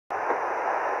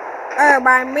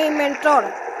by Maine,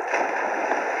 Minnesota.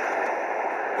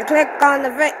 And click on the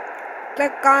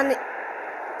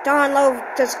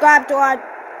download, subscribe to our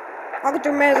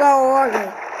Uncle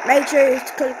Minnesota. Make sure you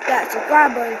click that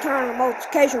subscribe button and turn on the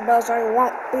notification bell so you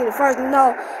won't be the first to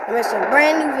know and miss some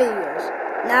brand new videos.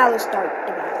 Now let's start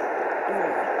the video.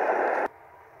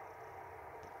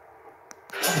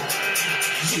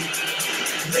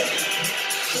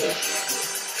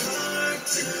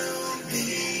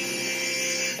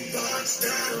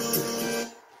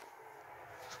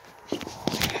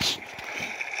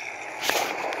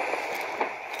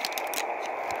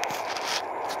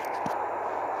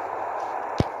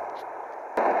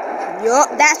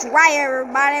 Yup, that's right,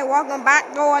 everybody. Welcome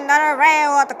back to another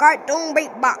video of the cartoon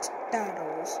beatbox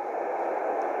stattles.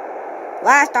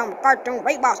 Last time the cartoon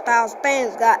beatbox stattles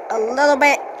things got a little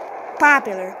bit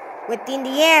popular with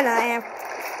Indiana and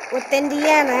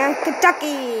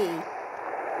Kentucky.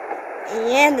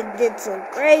 Indiana did some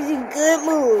crazy good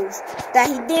moves that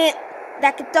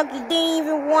Kentucky didn't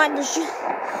even want to shoot.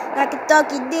 That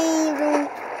Kentucky didn't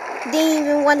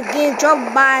even want to get in trouble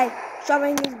by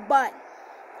shoving his butt.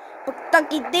 But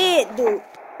Kentucky did do it.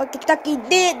 But Kentucky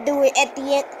did do it at the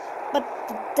end. But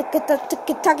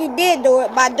Kentucky did do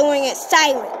it by doing it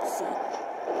silently.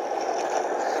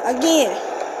 Again,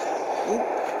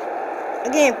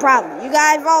 probably. You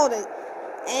guys voted.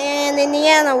 And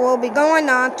Indiana will be going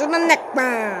on to the next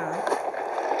round.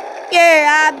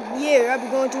 I'll be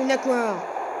going to the next round.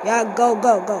 Yeah, go.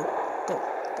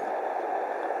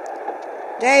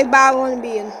 Everybody want to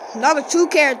be another two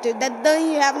characters that don't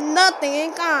even have nothing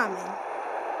in common.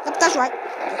 Yep, that's right.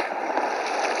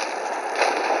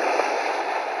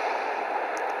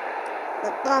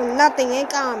 Nothing in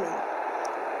common.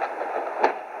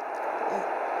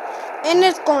 In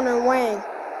this corner, Wayne.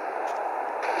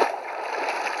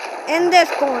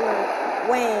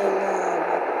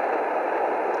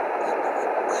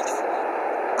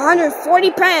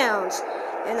 140 pounds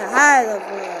and a height of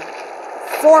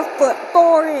 4 foot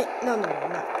 4 inches. No,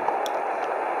 not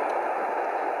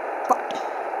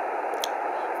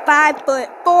 5 foot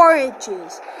 4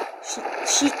 inches.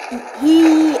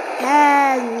 He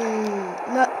has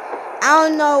no. I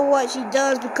don't know what she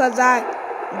does because I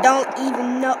don't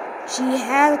even know. She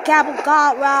has a Capitol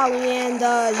Card rally and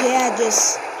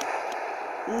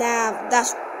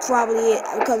that's probably it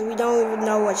because we don't even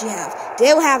know what she has.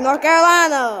 They will have North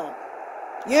Carolina.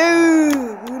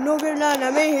 North Carolina,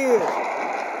 I'm in here.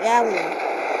 Yeah, we will.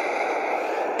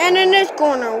 And in this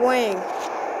corner, Wayne.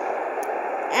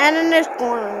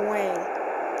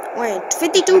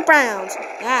 52 pounds.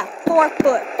 4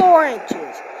 foot 4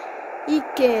 inches. He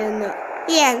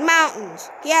has mountains.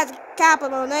 He has a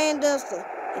capital named Dusty.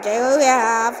 There we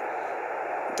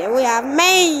have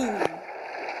Maine.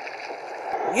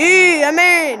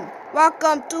 Maine.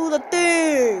 Welcome to the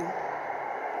thing.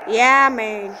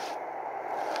 Maine.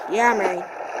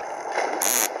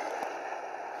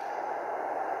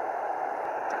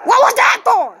 What was that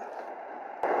for?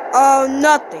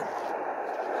 Nothing.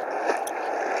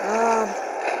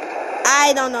 I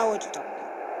don't know what you're talking about.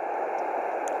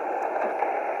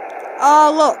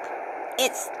 Oh, look.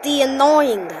 It's the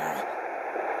annoying guy.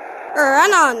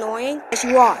 I'm not annoying. Yes,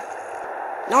 you are.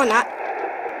 No, I'm not.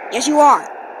 Yes, you are.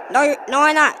 No,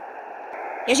 I'm not.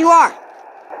 Yes, you are.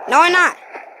 No, I'm not.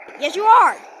 Yes, you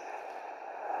are.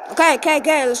 Okay.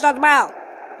 Let's start the battle.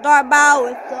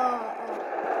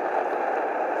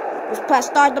 Let's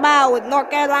start the battle with North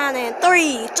Carolina in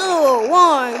 3, 2,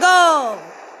 1, go!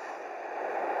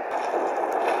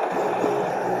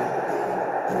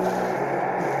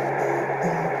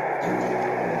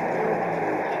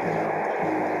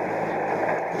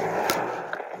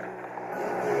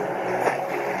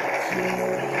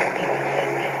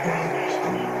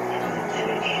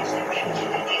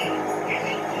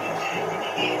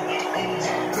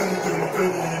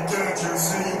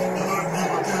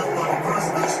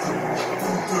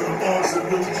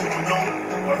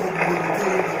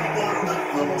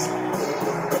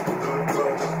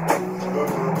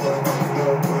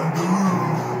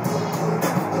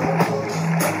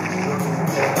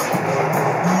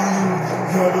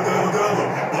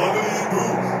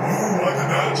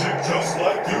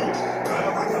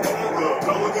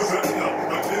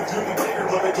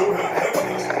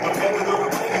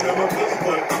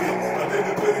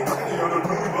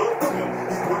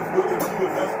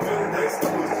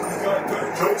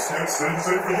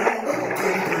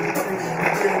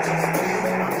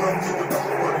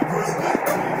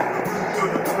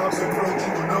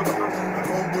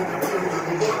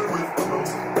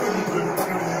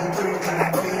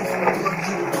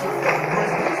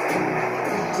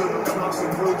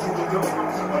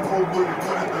 Wow,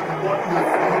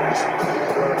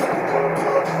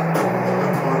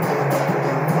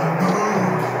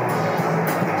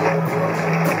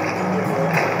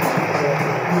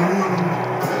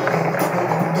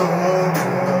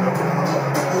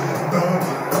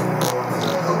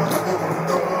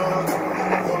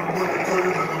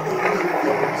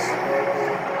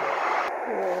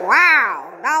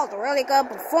 that was a really good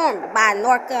performance by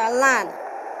North Carolina.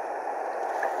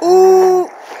 Ooh,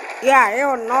 yeah, it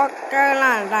was North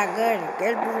Carolina that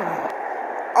good performance.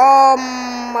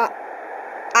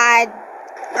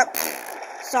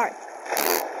 Sorry.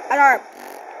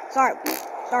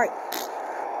 Sorry.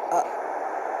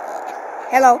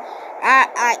 Hello.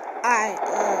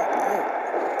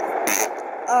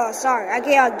 Sorry. I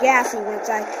get all gassy once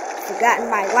I forgotten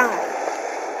my line.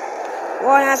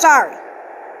 Well, I'm sorry.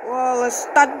 Well, let's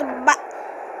start the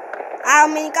how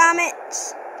many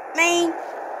comments, Maine?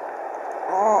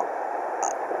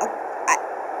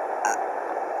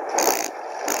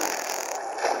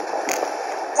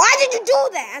 Why did you do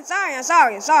that? I'm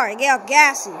sorry. I get all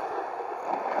gassy.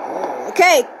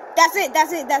 Okay, that's it.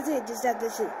 Just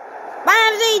that's it. But I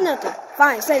didn't say nothing.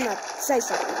 Fine, say nothing. Say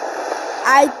something.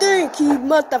 I think he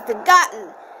must have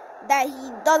forgotten that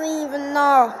he doesn't even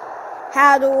know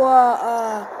how to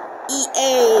eat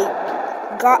a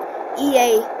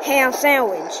ham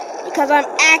sandwich because I'm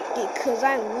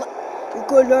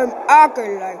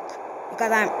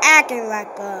acting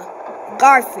like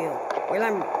Garfield. Wait,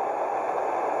 let me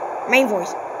main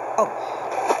voice. Oh,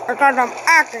 because I'm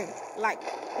acting like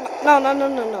no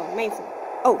main voice.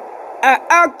 Oh, I'm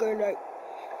acting like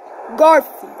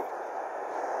Garfield.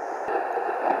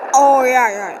 Oh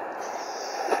yeah.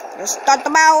 Let's start the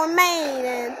battle with Maine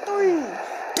in 3,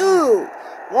 2,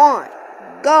 1,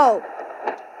 go.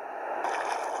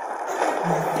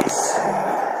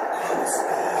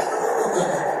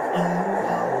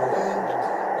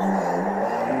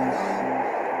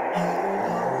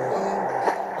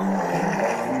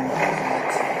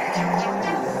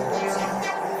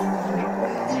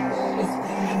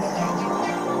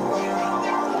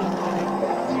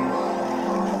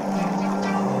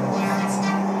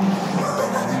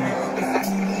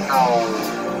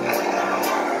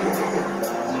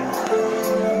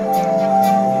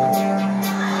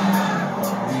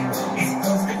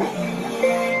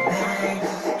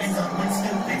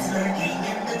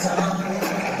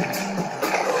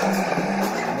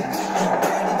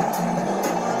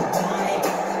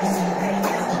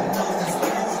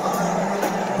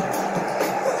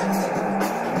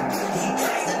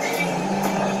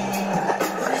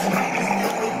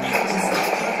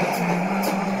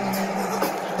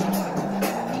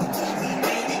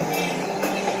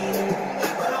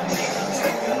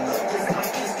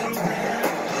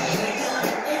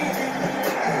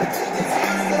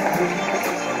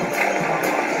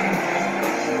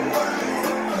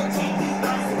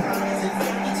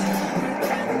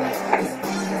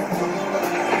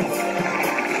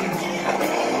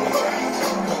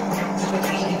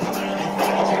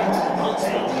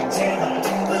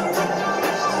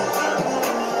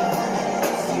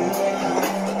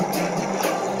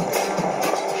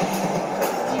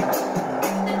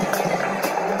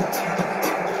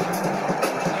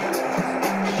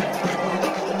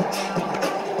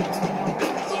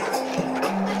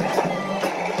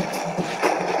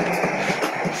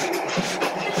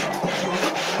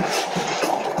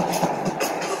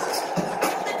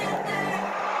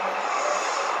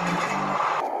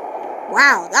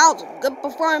 Wow, that was a good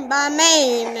performance by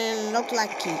Maine, and looked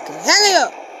like he could hang it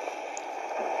up.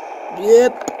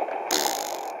 Yep.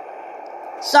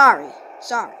 Sorry.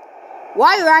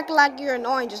 Why you acting like you're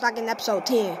annoying just like in episode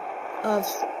 10 of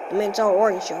the Mental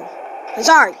Orange Show? I'm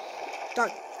sorry. I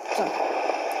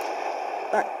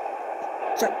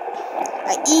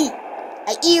eat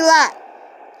a lot.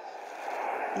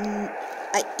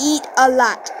 I eat a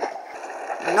lot.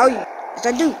 I know you. Yes,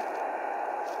 I do.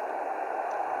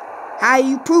 How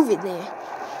you prove it then?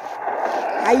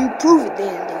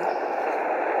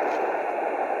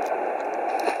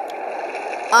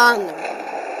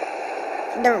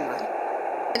 Never mind.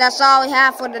 That's all we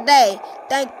have for today.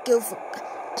 Thank you for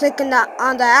clicking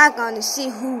on the icon to see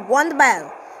who won the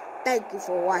battle. Thank you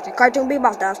for watching Cartoon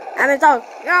Beatbox Stars. And it's all.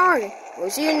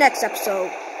 We'll see you next episode.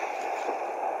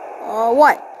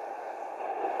 What?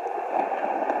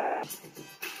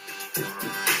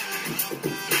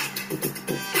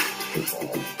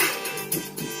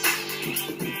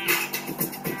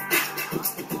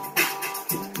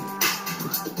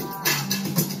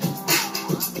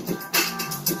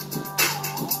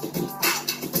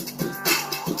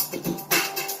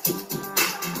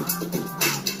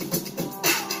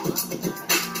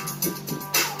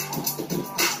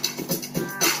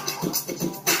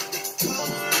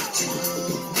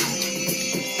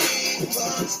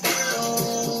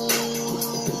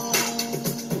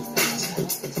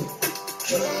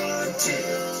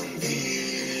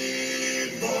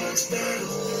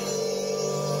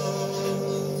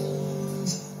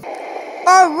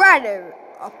 Alright, okay,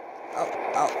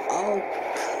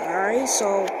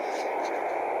 so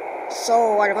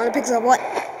are you gonna pick us up what?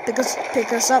 Pick us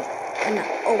up and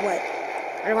oh what?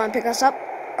 Are you gonna pick us up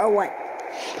or what?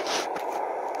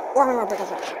 Or am I gonna pick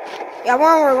us up? Yeah,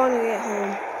 when we're gonna get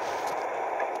home.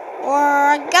 Or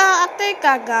I think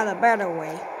I got a better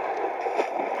way.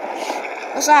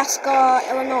 Let's ask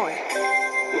Illinois.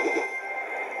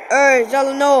 It's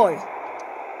Illinois.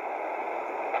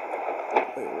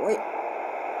 Wait.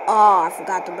 Oh, I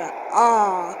forgot the bell.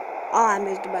 Oh, I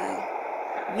missed the bell.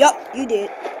 Yup, you did.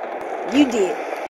 You did.